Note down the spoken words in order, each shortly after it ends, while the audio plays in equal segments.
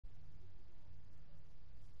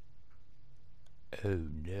Oh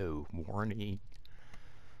no, warning.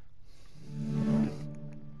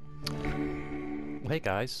 Hey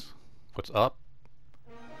guys, what's up?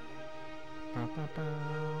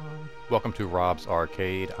 Welcome to Rob's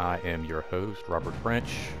Arcade. I am your host, Robert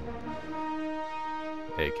French,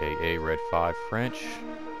 aka Red 5 French,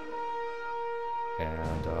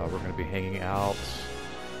 and we're going to be hanging out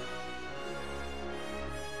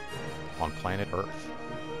on planet Earth.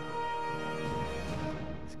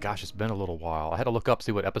 Gosh, it's been a little while. I had to look up,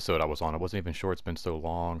 see what episode I was on. I wasn't even sure, it's been so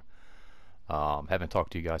long. Haven't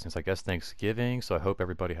talked to you guys since, I guess, Thanksgiving, so I hope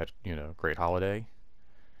everybody had, a great holiday.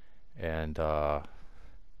 And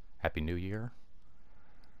Happy New Year.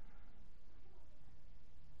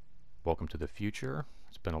 Welcome to the future.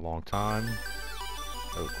 It's been a long time.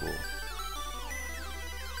 Oh, cool.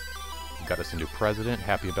 Got us a new president.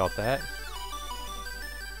 Happy about that.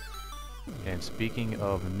 And speaking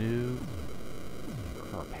of new...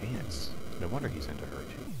 her pants. No wonder he's into her.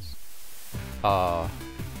 Jeez.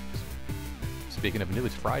 Speaking of new,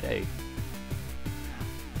 it's Friday.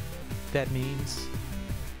 That means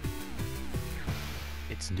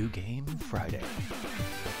it's New Game Friday.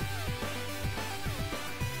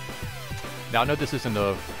 Now I know this isn't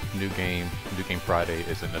a new game. New Game Friday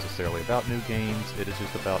isn't necessarily about new games. It is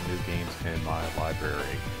just about new games in my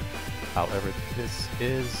library. However, this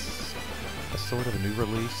is a sort of a new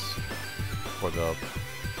release for the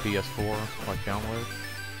PS4 download.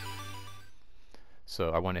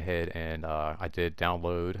 So I went ahead and I did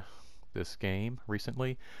download this game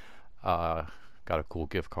recently. Got a cool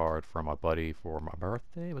gift card from my buddy for my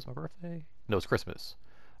birthday. It was my birthday? No, it's Christmas.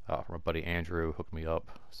 From my buddy Andrew, hooked me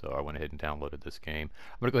up. So I went ahead and downloaded this game.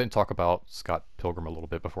 I'm going to go ahead and talk about Scott Pilgrim a little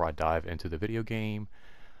bit before I dive into the video game.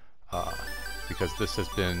 Because this has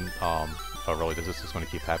been, oh really, this is going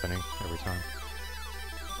to keep happening every time?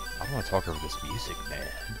 I don't want to talk over this music, man.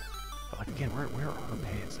 But like, again, where are her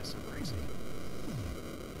pants? That's so crazy.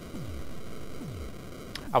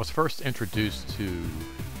 I was first introduced to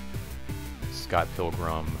Scott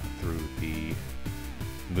Pilgrim through the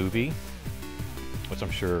movie, which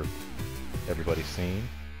I'm sure everybody's seen.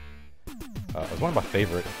 It was one of my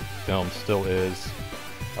favorite films, still is.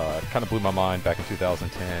 It kind of blew my mind back in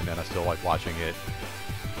 2010, and I still like watching it.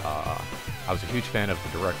 I was a huge fan of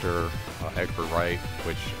the director, Edgar Wright,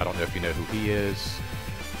 which I don't know if you know who he is.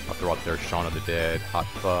 I'll throw out there Shaun of the Dead, Hot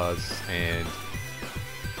Fuzz, and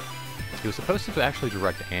he was supposed to actually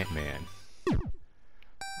direct Ant-Man.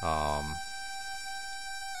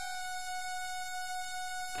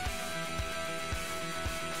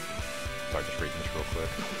 Sorry, just reading this real quick.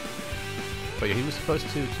 But yeah, he was supposed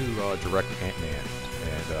to direct Ant-Man,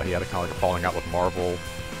 and he had a kind of like a falling out with Marvel.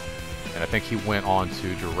 And I think he went on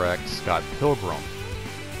to direct Scott Pilgrim.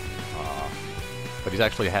 But he's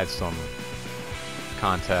actually had some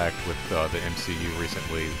contact with the MCU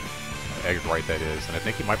recently, Edgar Wright that is, and I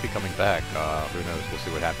think he might be coming back. Who knows? We'll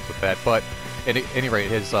see what happens with that. But at any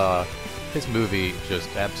rate, his movie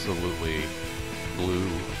just absolutely blew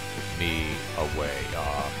me away.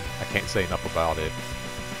 I can't say enough about it.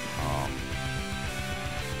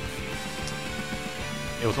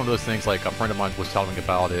 It was one of those things, like a friend of mine was telling me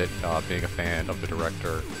about it, being a fan of the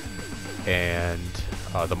director, and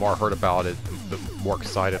the more I heard about it, the more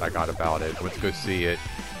excited I got about it. I went to go see it,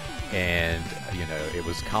 and it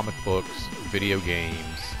was comic books, video games,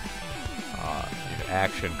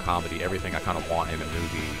 action, comedy, everything I kind of want in a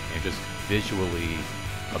movie, and just visually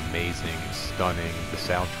amazing, stunning. The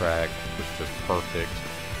soundtrack was just perfect,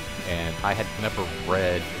 and I had never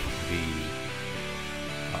read the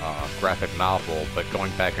graphic novel, but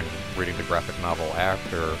going back and reading the graphic novel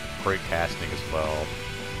after, great casting as well.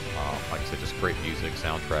 Like I said, just great music,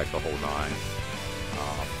 soundtrack, the whole nine.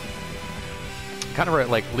 Kind of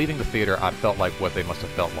like leaving the theater, I felt like what they must have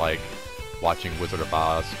felt like watching Wizard of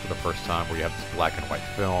Oz for the first time, where you have this black and white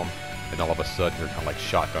film, and all of a sudden you're kind of like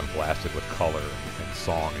shotgun blasted with color and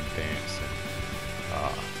song and dance,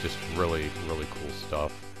 and just really, really cool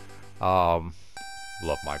stuff.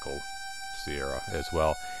 Love Michael Sierra as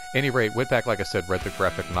well. Any rate, went back, like I said, read the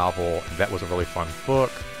graphic novel, and that was a really fun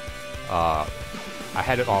book. I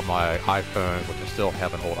had it on my iPhone, which I still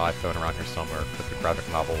have an old iPhone around here somewhere, with the graphic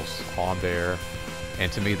novels on there.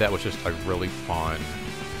 And to me, that was just a really fun,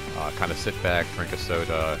 kind of sit back, drink a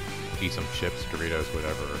soda, eat some chips, Doritos,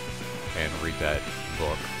 whatever, and read that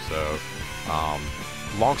book. So,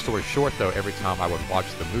 long story short though, every time I would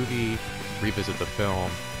watch the movie, revisit the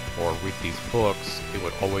film, or read these books, it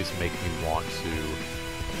would always make me want to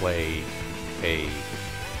play a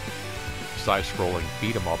side-scrolling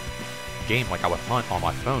beat-em-up game. Like I would hunt on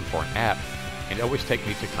my phone for an app, and it always take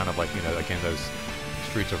me to kind of like, again, those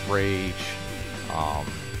Streets of Rage,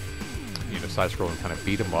 side-scrolling kind of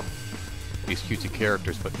beat 'em up, these cutesy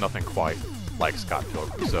characters, but nothing quite like Scott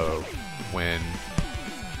Pilgrim. So when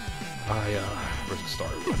where's the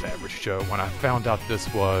start with Average Joe? When I found out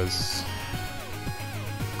this was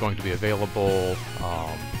going to be available,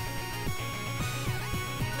 I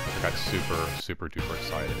got super duper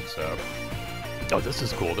excited. So, oh, this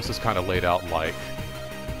is cool. This is kind of laid out like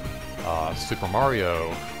Super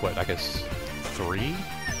Mario, what, I guess 3?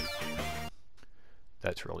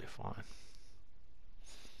 That's really fun.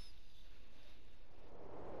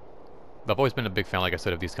 I've always been a big fan, like I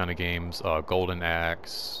said, of these kind of games. Golden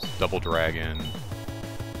Axe, Double Dragon,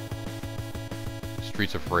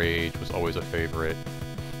 Streets of Rage was always a favorite.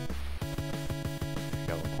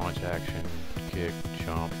 Got a punch action, kick,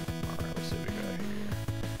 jump. Alright, let's see what we got here.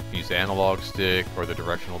 You use the analog stick or the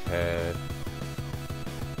directional pad.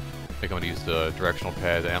 I think I'm going to use the directional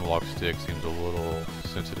pad. The analog stick seems a little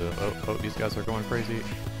sensitive. Oh, these guys are going crazy.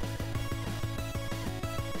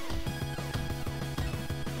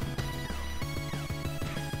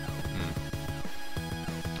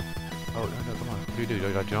 Oh, no, come on. What do? Do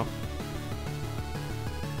I gotta jump?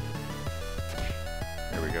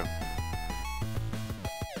 There we go.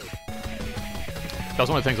 That was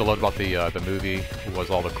one of the things I loved about the movie, was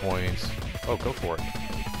all the coins. Oh, go for it.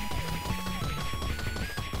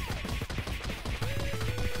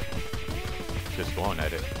 Just going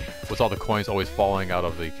at it. Was all the coins always falling out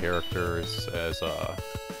of the characters as,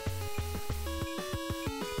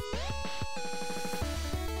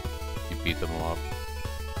 you beat them up.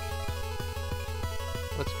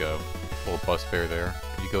 Let's go. A little bus fare there.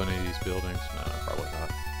 Can you go in any of these buildings? No, probably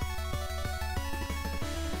not.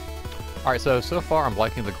 Alright, so far I'm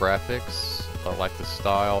liking the graphics. I like the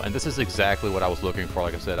style. And this is exactly what I was looking for.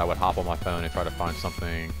 Like I said, I would hop on my phone and try to find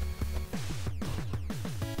something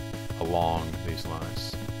along these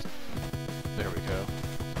lines. There we go.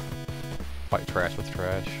 Fight trash with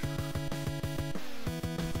trash.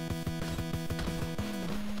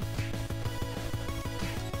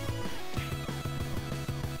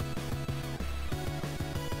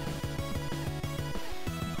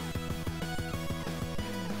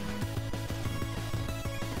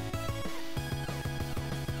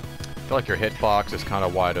 I feel like your hitbox is kind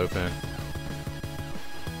of wide open.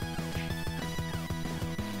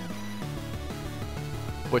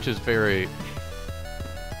 Which is very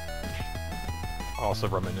also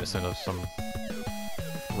reminiscent of some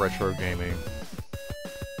retro gaming.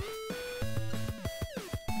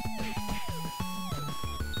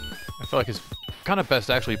 I feel like it's kind of best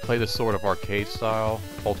to actually play this sort of arcade style,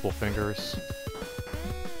 multiple fingers.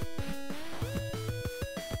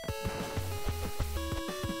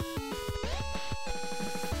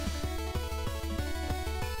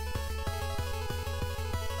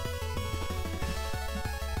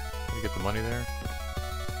 Get the money there.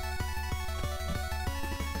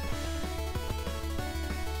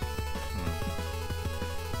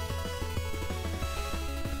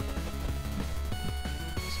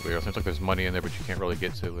 It's weird. It seems like there's money in there, but you can't really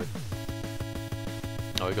get to it.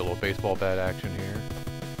 Oh, we got a little baseball bat action here.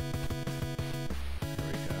 There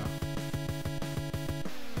we go.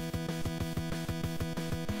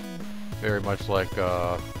 Very much like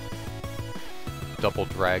Double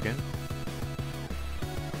Dragon.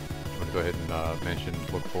 Go ahead and mention,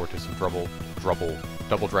 look forward to some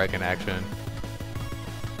Double Dragon action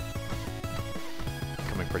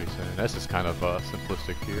coming pretty soon. This is kind of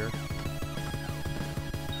simplistic here.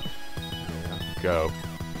 Yeah. Go.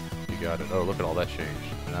 You got it. Oh, look at all that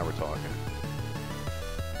changed. Now we're talking.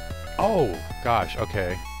 Oh, gosh,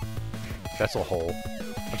 okay. That's a hole.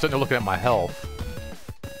 I'm sitting there looking at my health.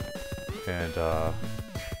 And,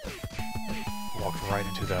 walked right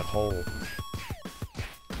into that hole.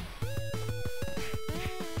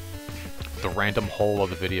 The random hole of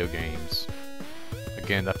the video games.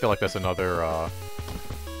 Again, I feel like that's another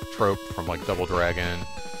trope from like Double Dragon,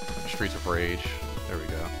 Streets of Rage. There we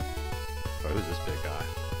go. Oh, who's this big guy?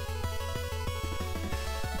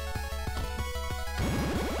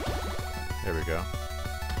 There we go.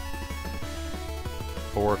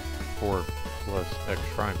 4 plus X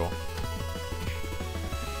triangle.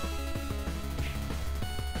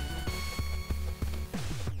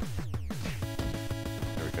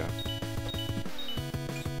 There we go.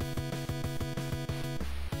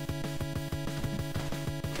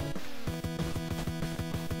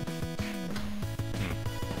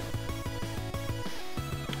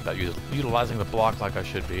 Without utilizing the block like I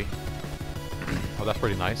should be. Oh, that's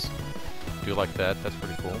pretty nice. Do like that. That's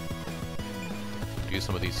pretty cool. Use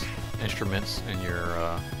some of these instruments in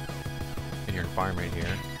your environment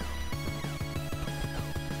here.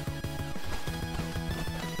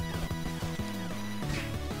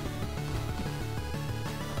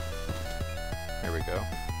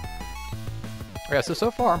 Yeah,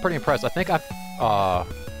 so far I'm pretty impressed. I think I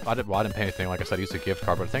didn't pay anything. Like I said, I used a gift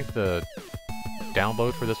card, but I think the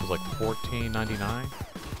download for this was like $14.99,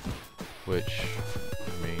 which,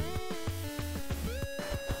 I mean,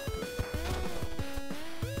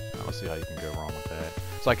 I don't see how you can go wrong with that.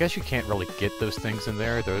 So I guess you can't really get those things in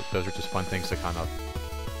there. Those are just fun things to kind of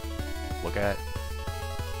look at.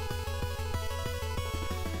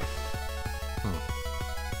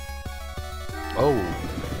 Oh.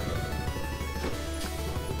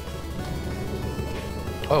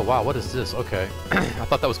 Oh, wow, what is this? Okay. I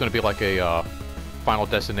thought that was going to be like a Final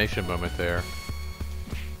Destination moment there.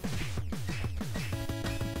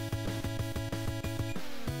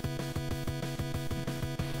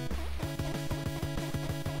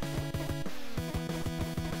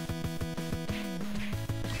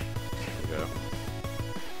 There we go.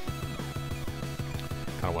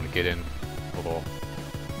 Kind of want to get in a little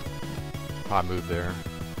high move there.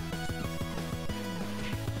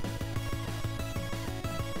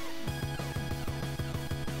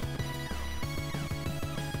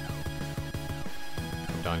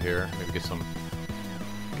 Down here, maybe get some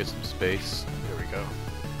space. There we go.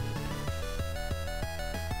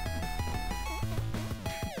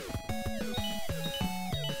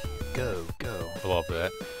 Go. I love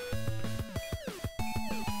that.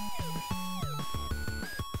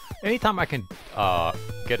 Anytime I can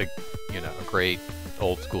get a great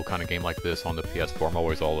old school kind of game like this on the PS4, I'm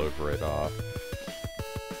always all over it.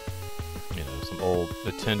 Some old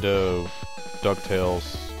Nintendo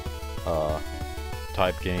DuckTales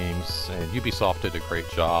type games, and Ubisoft did a great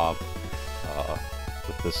job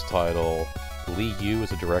with this title. Lee Yu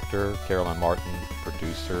is a director, Caroline Martin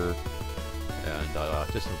producer, and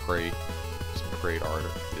just some great art.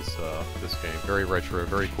 This game very retro,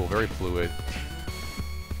 very cool, very fluid.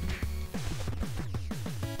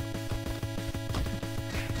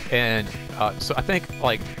 And so I think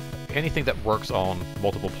like anything that works on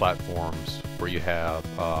multiple platforms, where you have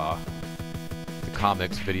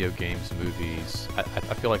comics, video games, movies. I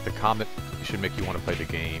feel like the comic should make you want to play the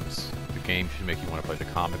games. The game should make you want to play the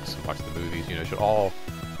comics and watch the movies. It should all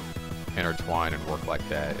intertwine and work like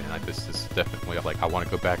that. And this is definitely like I want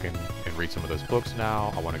to go back and read some of those books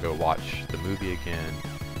now. I want to go watch the movie again.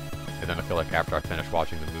 And then I feel like after I finish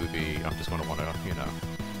watching the movie, I'm just going to want to,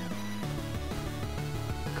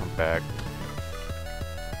 come back.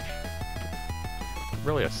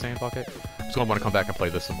 Really, a sand bucket? I'm just going to want to come back and play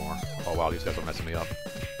this some more. Oh wow, these guys are messing me up.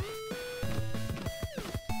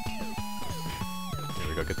 Here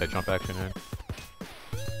we go, get that jump action in.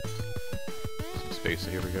 Some space,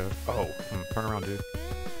 here we go. Oh, turn around, dude.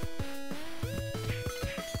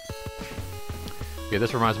 Yeah,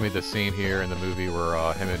 this reminds me of the scene here in the movie where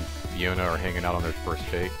him and Fiona are hanging out on their first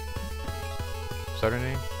date. Is that her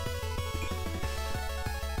name?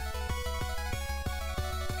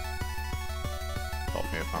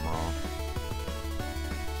 Help me if I'm wrong.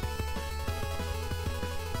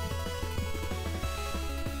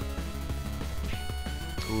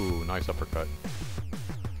 Ooh, nice uppercut.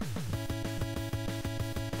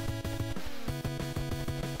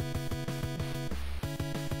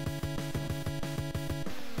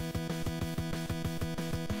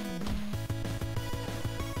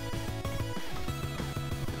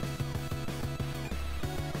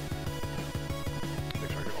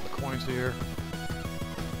 Make sure I get all the coins here.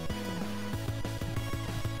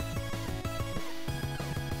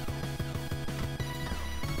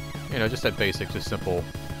 Just that basic, just simple.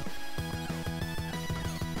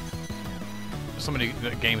 So many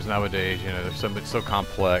games nowadays, they're so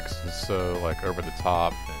complex and so like over the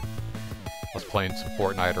top. And I was playing some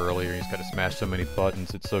Fortnite earlier. You just got to smash so many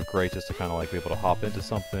buttons. It's so great just to kind of like be able to hop into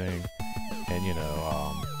something. And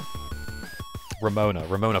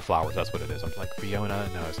Ramona flowers. That's what it is. I'm like Fiona.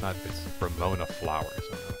 No, it's not. It's Ramona flowers.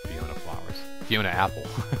 Fiona flowers. Fiona apple.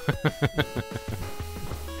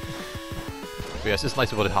 But yeah, it's just nice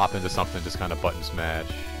to be able to hop into something, just kind of button smash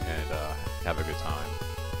and have a good time.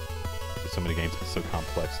 So many games get so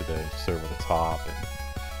complex today, so over the top, and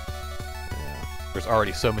there's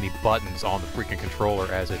already so many buttons on the freaking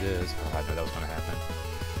controller as it is. Oh, I knew that was going to happen.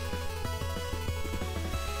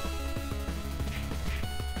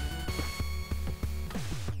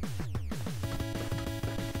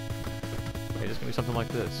 Hey, just give me something like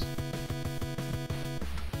this.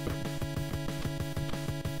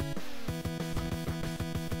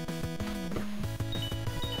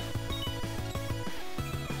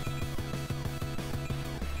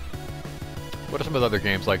 What are some of the other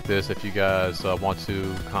games like this? If you guys want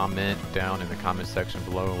to comment down in the comment section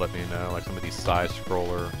below, let me know. Like some of these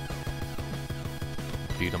side-scroller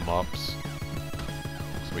beat-em-ups.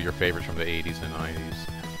 Some of your favorites from the 80s and 90s.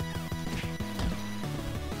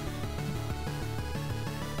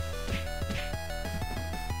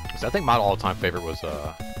 So I think my all-time favorite was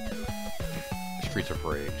Streets of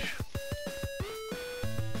Rage.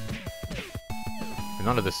 And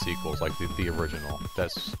none of the sequels, like the original.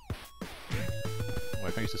 That's...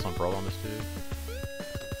 Wait, can I use this umbrella on this dude?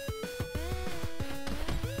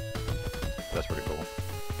 That's pretty cool.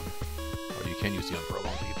 Oh, you can use the umbrella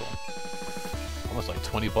on people. Almost like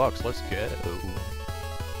 20 bucks, let's get it.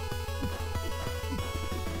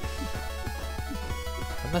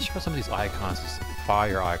 I'm not sure about some of these icons. This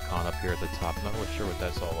fire icon up here at the top, I'm not really sure what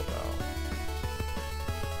that's all about.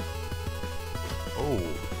 Oh,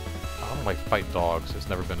 I don't like fight dogs. It's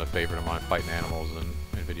never been a favorite of mine, fighting animals in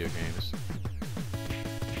video games.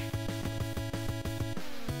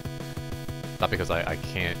 Not because I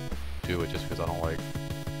can't do it, just because I don't like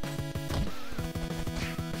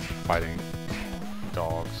fighting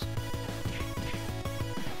dogs.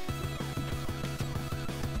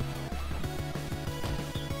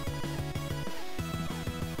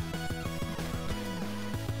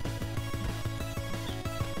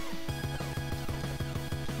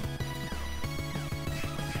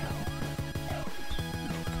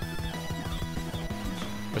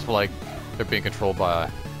 It's like they're being controlled by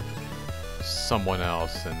someone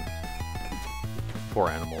else, and poor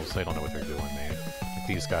animals, they don't know what they're doing, man. Like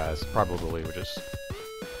these guys probably were just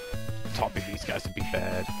taught me these guys to be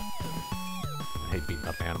bad. I hate beating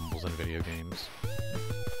up animals in video games.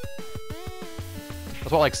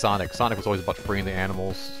 That's why I like Sonic. Sonic was always about freeing the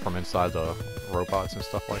animals from inside the robots and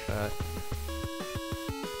stuff like that.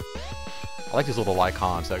 I like these little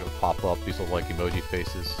icons that pop up, these little like emoji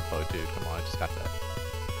faces. Oh dude, come on, I just got that.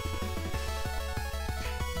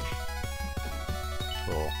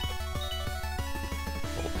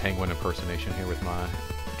 Little penguin impersonation here with my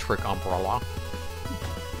trick umbrella.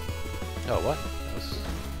 Oh, what? That was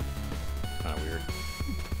kind of weird.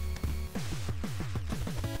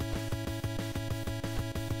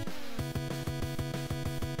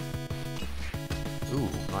 Ooh,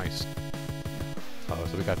 nice. Oh,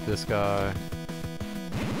 so we got this guy.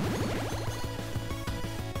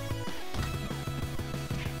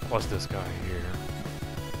 What's this guy here?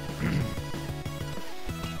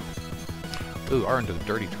 Ooh, R into the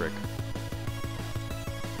dirty trick.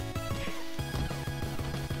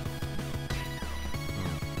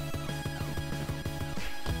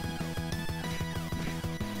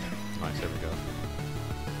 Nice, there we go.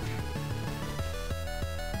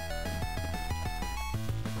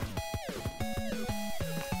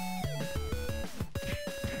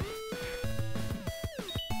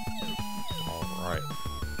 Alright.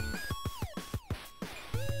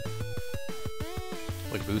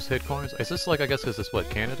 Like boost hit coins? Is this like, I guess, is this what,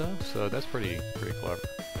 Canada? So that's pretty clever.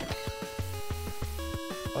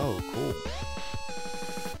 Oh, cool.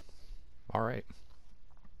 Alright.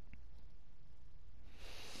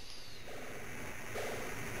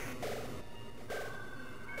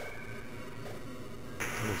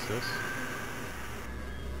 What is this?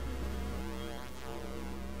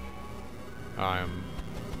 I'm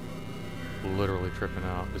literally tripping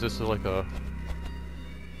out. Is this like a... What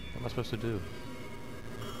am I supposed to do?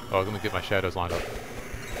 Oh, I'm gonna get my shadows lined up.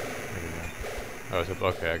 There we go. Oh, so,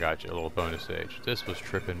 okay, I got you. A little bonus stage. This was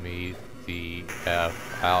tripping me the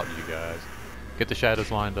F out, you guys. Get the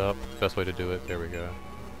shadows lined up. Best way to do it. There we go.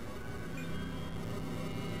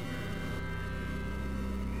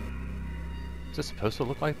 Is this supposed to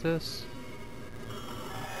look like this?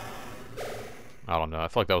 I don't know. I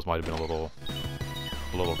feel like that was might have been a little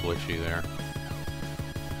glitchy there.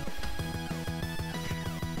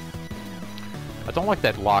 I don't like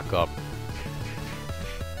that lockup.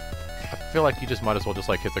 I feel like you just might as well just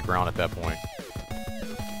like hit the ground at that point.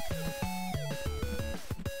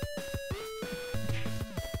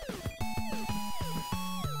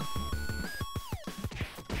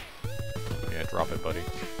 Yeah, drop it, buddy.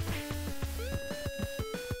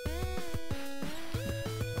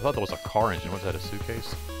 I thought that was a car engine. Was that a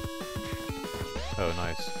suitcase? Oh,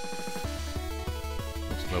 nice.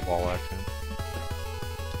 Snowball action.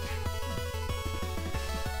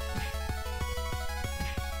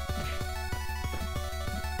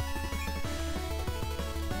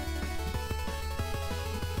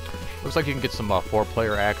 Looks like you can get some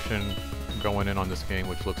 4-player action going in on this game,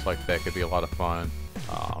 which looks like that could be a lot of fun.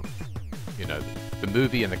 You know, the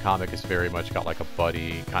movie and the comic has very much got like a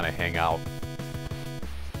buddy kind of hangout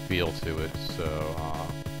feel to it, so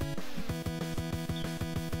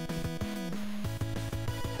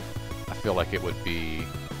I feel like it would be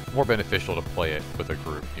more beneficial to play it with a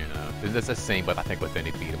group, you know. It's the same, but I think with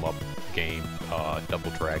any beat 'em up game,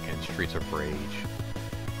 Double Dragon, Streets of Rage,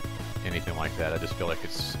 anything like that, I just feel like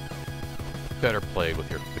it's better played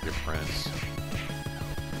with your friends.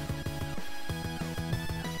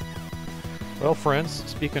 Well, friends,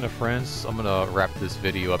 speaking of friends, I'm gonna wrap this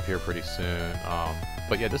video up here pretty soon.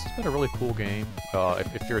 But yeah, this has been a really cool game.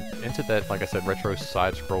 If you're into that, like I said, retro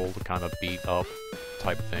side-scroll kind of beat-up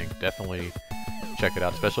type thing, definitely check it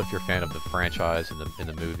out, especially if you're a fan of the franchise and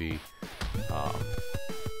the movie.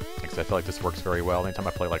 Because I feel like this works very well. Anytime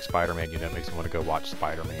I play like Spider-Man, you know, it makes me want to go watch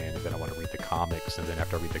Spider-Man, and then I want to read the comics, and then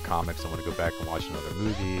after I read the comics, I want to go back and watch another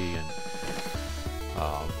movie. And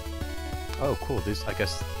oh, cool. I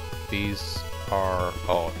guess these are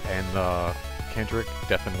and Kendrick,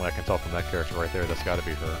 definitely I can tell from that character right there. That's got to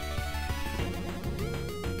be her.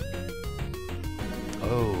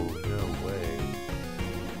 Oh no way.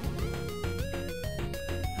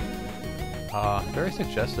 Very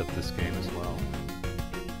suggestive, this game as well.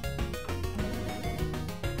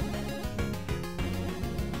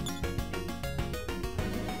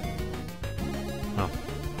 Huh.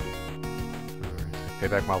 Alright, pay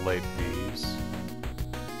back my late fees.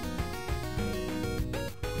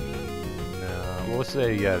 Well, let's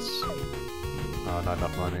say yes. Not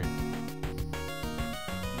enough money.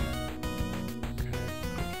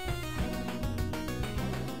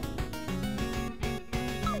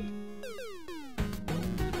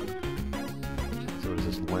 So what does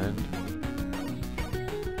this lend?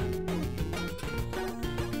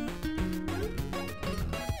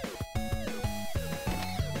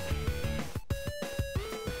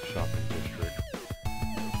 Shopping district.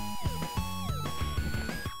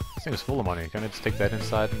 This thing is full of money. Can I just take that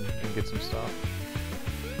inside and get some stuff?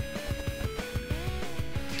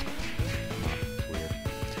 Oh, it's weird.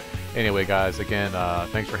 Anyway, guys, again,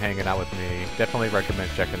 thanks for hanging out with me. Definitely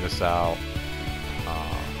recommend checking this out.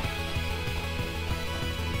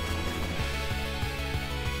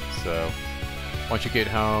 So, once you get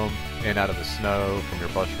home and out of the snow from your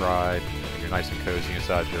bus ride, and you're nice and cozy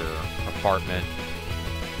inside your apartment,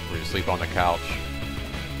 where you sleep on the couch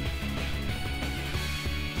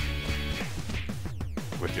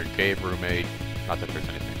with your gay roommate. Not that there's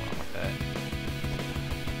anything wrong with that.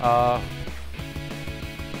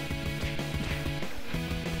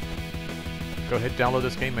 Go ahead, download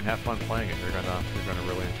this game and have fun playing it. You're gonna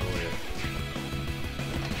really enjoy it.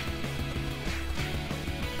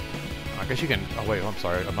 I guess you can. Oh wait, I'm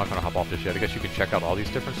sorry. I'm not gonna hop off this yet. I guess you can check out all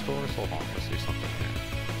these different stores. Hold on, let's see something here.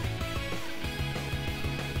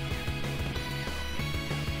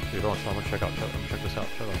 Dude, hold on, I'm gonna check out. Let me check this out.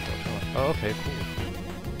 Shut up. Oh, okay, cool.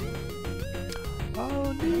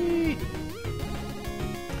 Oh, neat!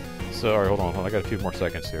 So, alright, hold on. I got a few more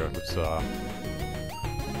seconds here. Let's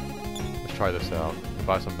try this out.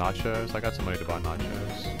 Buy some nachos. I got some money to buy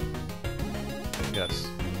nachos. Yes.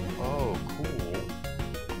 Oh, cool.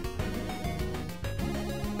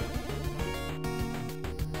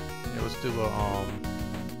 Yeah, let's do a,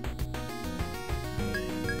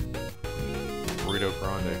 burrito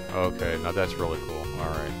grande. Okay, now that's really cool.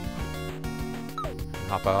 Alright.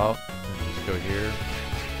 Hop out. Just go here.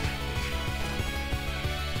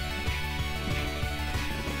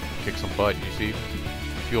 Kick some butt. You see?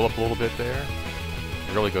 Fuel up a little bit there.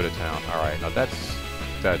 Really go to town. Alright, now that's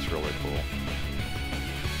really cool.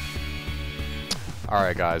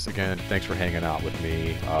 Alright guys, again, thanks for hanging out with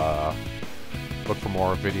me. Look for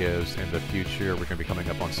more videos in the future. We're going to be coming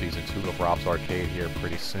up on Season 2 of Rob's Arcade here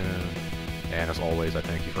pretty soon. And as always, I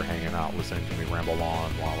thank you for hanging out, listening to me ramble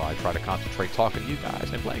on while I try to concentrate talking to you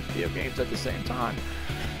guys and playing video games at the same time.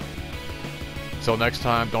 Till next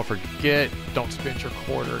time, don't forget, don't spend your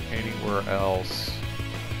quarter anywhere else.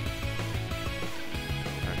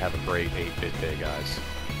 And have a great 8-bit day, guys.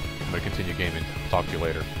 I'm going to continue gaming. Talk to you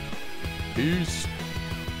later. Peace.